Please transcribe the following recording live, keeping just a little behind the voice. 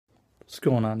What's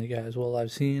going on, you guys? Well,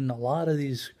 I've seen a lot of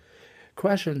these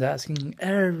questions asking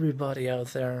everybody out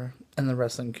there in the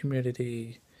wrestling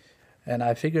community, and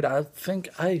I think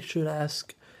I should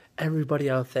ask everybody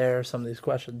out there some of these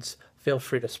questions. Feel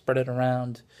free to spread it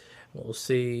around. We'll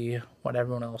see what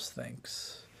everyone else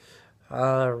thinks.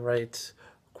 All right.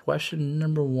 Question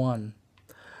number one.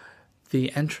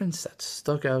 The entrance that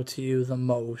stuck out to you the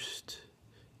most,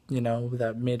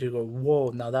 that made you go, whoa,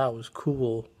 now that was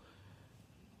cool.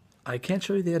 I can't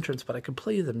show you the entrance, but I can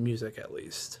play you the music at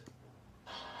least.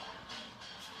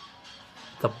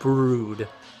 The Brood.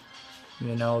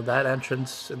 That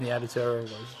entrance in the Attitude Era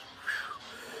was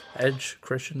Edge,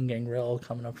 Christian, Gangrel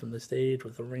coming up from the stage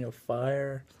with a ring of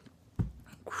fire.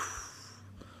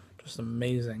 Just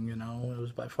amazing, It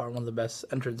was by far one of the best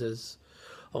entrances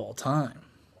of all time.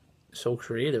 So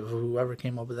creative. Whoever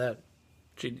came up with that,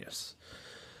 genius.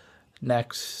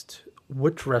 Next,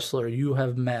 which wrestler you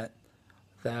have met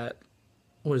that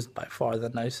was by far the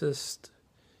nicest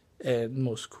and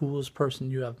most coolest person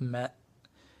you have met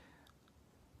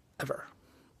ever?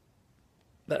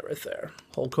 That right there.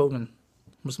 Hulk Hogan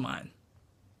was mine.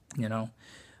 Met him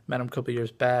a couple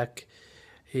years back.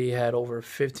 He had over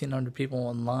 1,500 people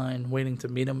in line waiting to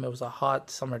meet him. It was a hot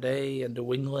summer day in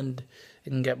New England. It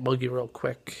can get buggy real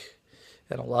quick.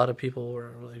 And a lot of people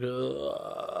were like,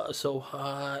 ugh, so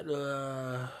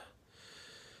hot.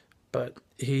 But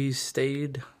he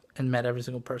stayed and met every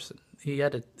single person.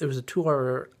 It was a 2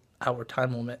 hour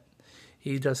time limit.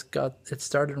 It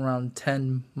started around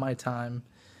 10 my time,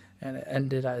 and it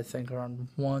ended, I think, around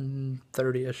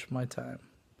 1:30ish my time.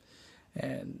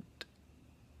 And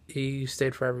he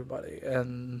stayed for everybody,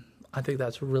 and I think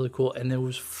that's really cool. And it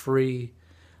was free.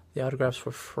 The autographs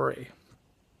were free.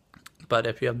 But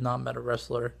if you have not met a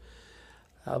wrestler,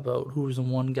 how about who's the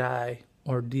one guy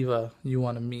or diva you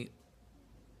want to meet?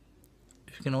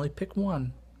 If you can only pick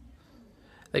one,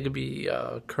 they could be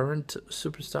a current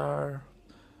superstar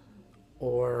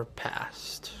or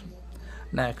past.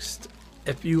 Next,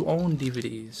 if you own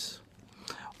DVDs,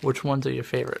 which ones are your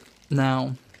favorite?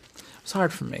 Now, it's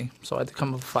hard for me, so I had to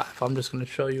come up with 5. I'm just going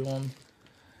to show you them.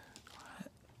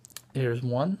 Here's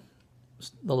one.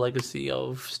 The Legacy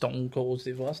of Stone Cold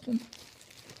Steve Austin.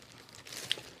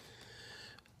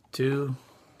 2,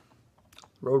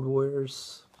 Road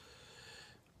Warriors.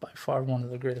 By far one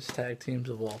of the greatest tag teams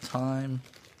of all time.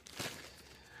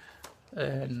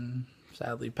 And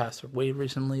sadly passed away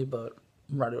recently, but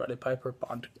Roddy Piper,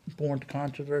 Born to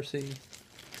Controversy.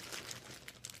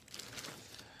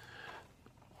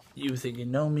 You Think You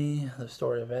Know Me, The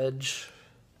Story of Edge.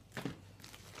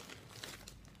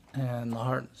 And the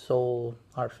Heart and Soul,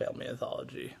 Our Family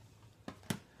Anthology.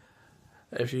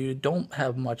 If you don't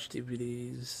have much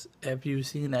DVDs, have you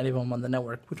seen any of them on the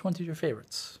network? Which ones are your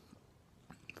favorites?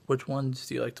 Which ones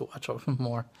do you like to watch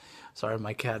more? Sorry,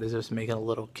 my cat is just making a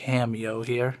little cameo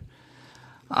here.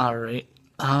 Alright.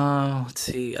 Let's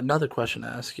see. Another question to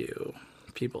ask you,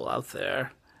 people out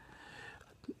there.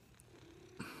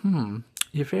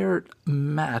 Your favorite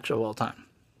match of all time?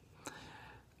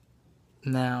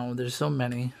 Now, there's so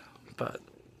many, but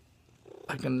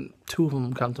 2 of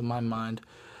them come to my mind.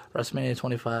 WrestleMania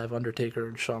 25, Undertaker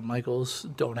and Shawn Michaels.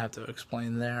 Don't have to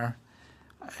explain there.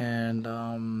 And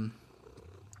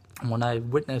when I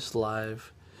witnessed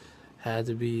live, had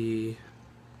to be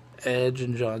Edge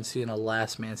and John Cena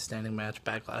Last Man Standing match,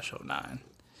 Backlash '09.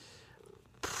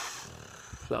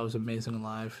 That was amazing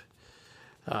live.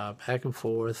 Back and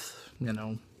forth,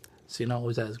 Cena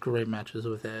always has great matches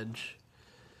with Edge.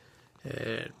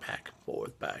 And back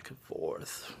and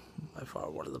forth. By far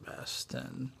one of the best.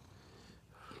 And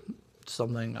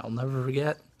something I'll never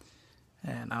forget.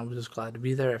 And I was just glad to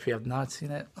be there. If you have not seen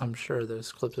it, I'm sure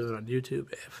there's clips of it on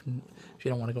YouTube. If you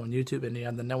don't want to go on YouTube and you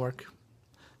have the network,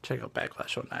 check out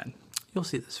Backlash '09. You'll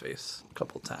see this face a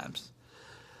couple of times.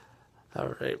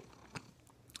 All right.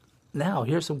 Now,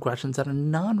 here's some questions that are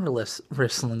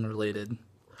non-wrestling related.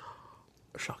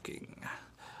 Shocking.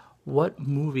 What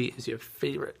movie is your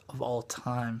favorite of all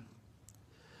time?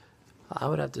 I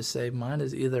would have to say mine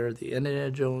is either the Indiana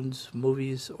Jones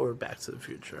movies or Back to the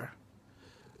Future.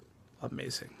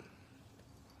 Amazing.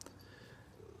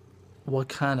 What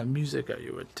kind of music are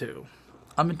you into?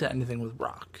 I'm into anything with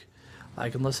rock. I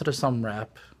can listen to some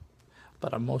rap,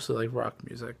 but I'm mostly like rock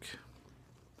music.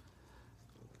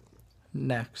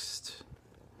 Next.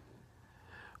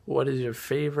 What is your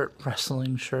favorite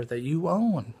wrestling shirt that you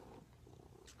own?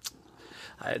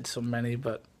 I had so many,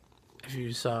 but if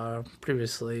you saw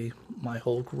previously, my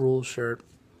Hulk Rule shirt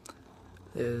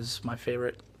is my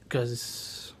favorite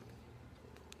because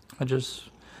it just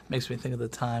makes me think of the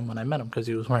time when I met him because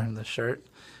he was wearing this shirt,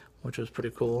 which was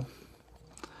pretty cool.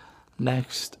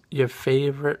 Next, your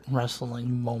favorite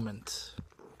wrestling moment.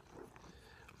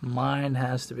 Mine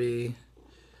has to be,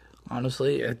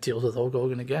 honestly, it deals with Hulk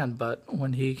Hogan again, but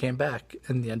when he came back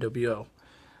in the NWO.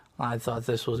 I thought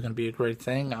this was going to be a great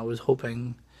thing. I was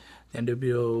hoping the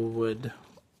NWO would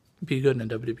be good in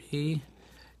WWE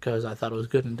because I thought it was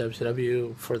good in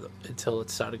WCW until it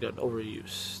started getting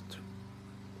overused.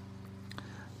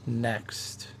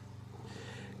 Next,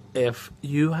 if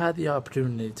you had the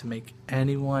opportunity to make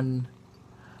anyone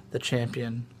the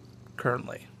champion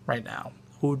currently, right now,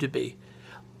 who would it be?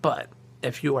 But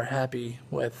if you are happy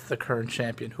with the current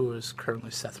champion, who is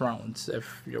currently Seth Rollins,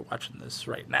 if you're watching this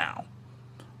right now,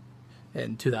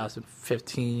 in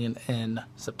 2015 in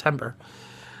September.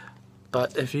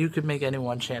 But if you could make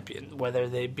anyone champion, whether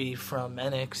they be from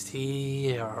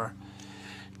NXT or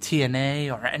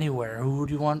TNA or anywhere, who would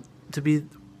you want to be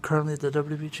currently the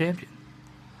WWE champion?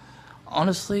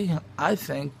 Honestly, I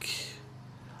think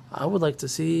I would like to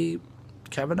see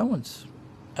Kevin Owens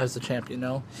as the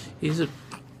champion. He's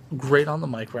great on the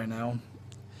mic right now.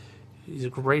 He's a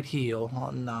great heel.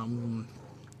 I'm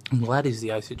glad he's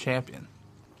the IC champion.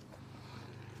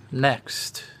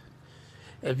 Next,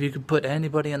 if you could put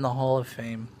anybody in the Hall of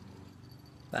Fame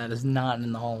that is not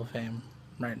in the Hall of Fame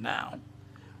right now,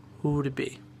 who would it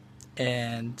be?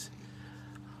 And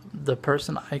the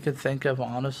person I could think of,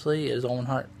 honestly, is Owen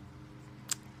Hart.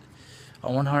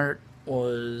 Owen Hart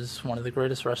was one of the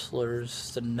greatest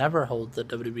wrestlers to never hold the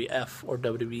WWF or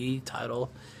WWE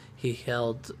title. He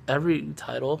held every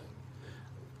title.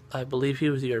 I believe he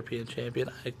was the European champion.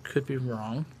 I could be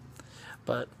wrong,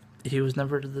 but he was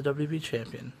never the WWE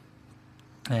champion,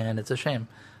 and it's a shame.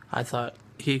 I thought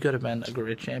he could have been a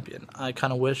great champion. I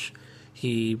kind of wish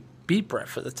he beat Brett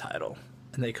for the title,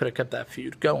 and they could have kept that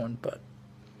feud going, but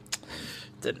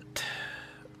didn't.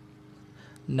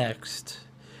 Next,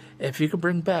 if you could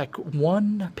bring back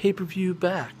one pay-per-view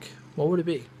back, what would it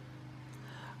be?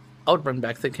 I would bring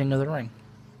back the King of the Ring.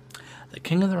 The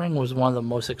King of the Ring was one of the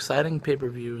most exciting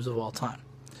pay-per-views of all time.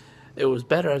 It was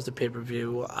better as a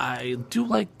pay-per-view. I do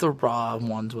like the Raw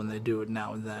ones when they do it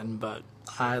now and then, but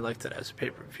I liked it as a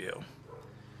pay-per-view.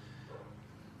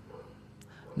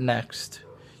 Next,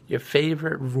 your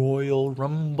favorite Royal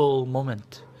Rumble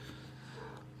moment.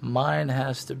 Mine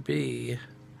has to be,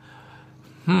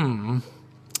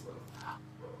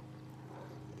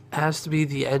 has to be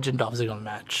the Edge and Dolph Ziggler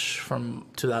match from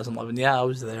 2011. Yeah, I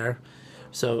was there,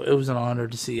 so it was an honor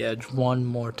to see Edge one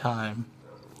more time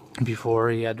before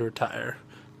he had to retire.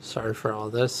 Sorry for all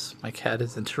this. My cat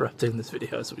is interrupting this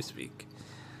video as we speak.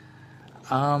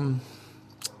 Let's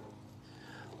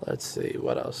see,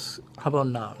 what else? How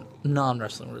about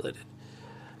non-wrestling related?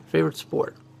 Favorite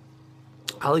sport?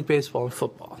 I like baseball and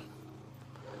football.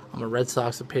 I'm a Red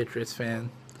Sox and Patriots fan.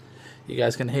 You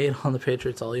guys can hate on the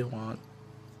Patriots all you want.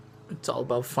 It's all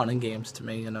about fun and games to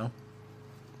me,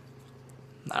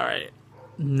 Alright,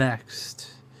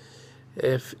 next.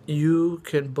 If you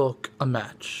can book a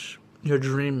match, your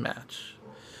dream match,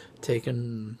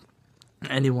 taking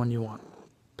anyone you want,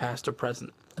 past or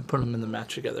present, and put them in the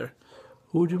match together,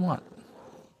 who would you want?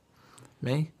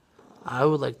 Me? I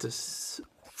would like to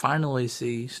finally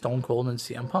see Stone Cold and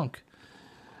CM Punk.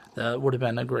 That would have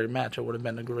been a great match. It would have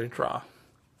been a great draw.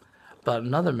 But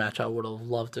another match I would have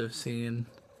loved to have seen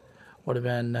would have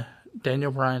been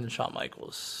Daniel Bryan and Shawn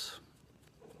Michaels.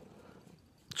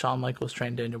 Shawn Michaels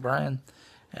trained Daniel Bryan,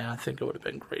 and I think it would have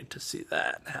been great to see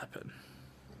that happen.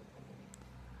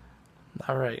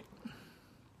 Alright.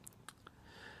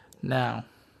 Now,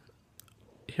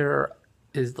 here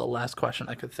is the last question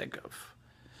I could think of.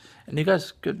 And you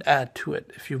guys could add to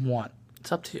it if you want.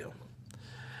 It's up to you.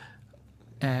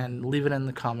 And leave it in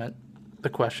the comment, the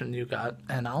question you got,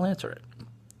 and I'll answer it.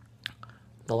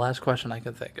 The last question I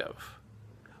can think of.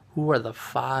 Who are the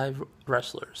 5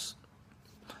 wrestlers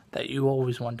that you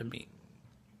always wanted to meet?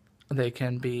 They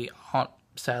can be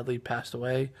sadly passed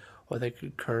away, or they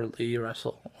could currently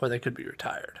wrestle, or they could be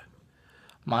retired.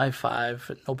 My 5,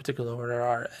 in no particular order,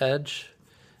 are Edge,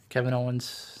 Kevin Owens,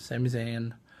 Sami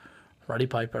Zayn, Roddy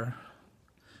Piper,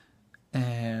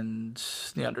 and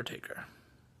The Undertaker.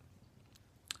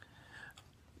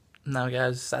 Now,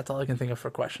 guys, that's all I can think of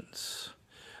for questions.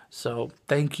 So,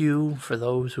 thank you for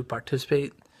those who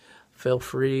participate. Feel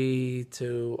free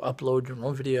to upload your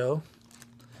own video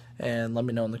and let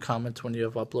me know in the comments when you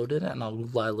have uploaded, and I'll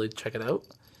gladly check it out.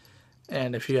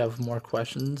 And if you have more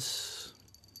questions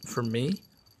for me,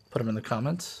 put them in the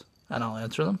comments and I'll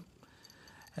answer them.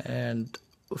 And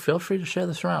feel free to share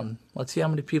this around. Let's see how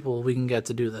many people we can get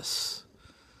to do this.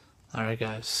 Alright,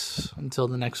 guys. Until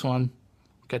the next one,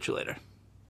 catch you later.